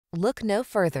Look no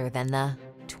further than the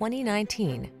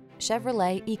 2019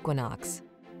 Chevrolet Equinox.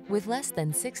 With less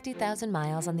than 60,000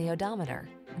 miles on the odometer,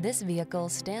 this vehicle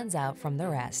stands out from the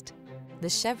rest. The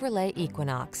Chevrolet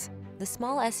Equinox, the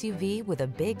small SUV with a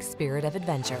big spirit of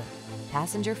adventure.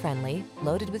 Passenger-friendly,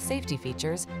 loaded with safety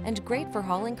features, and great for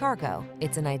hauling cargo,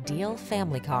 it's an ideal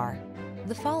family car.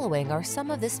 The following are some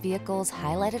of this vehicle's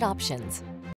highlighted options: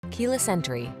 keyless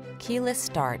entry, keyless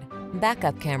start,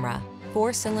 backup camera,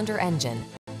 4-cylinder engine,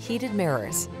 heated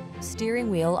mirrors, steering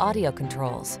wheel audio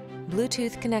controls,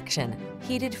 Bluetooth connection,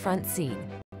 heated front seat,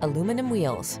 aluminum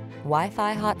wheels,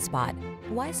 Wi-Fi hotspot.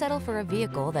 Why settle for a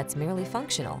vehicle that's merely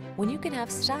functional when you can have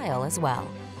style as well?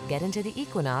 Get into the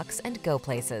Equinox and go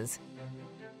places.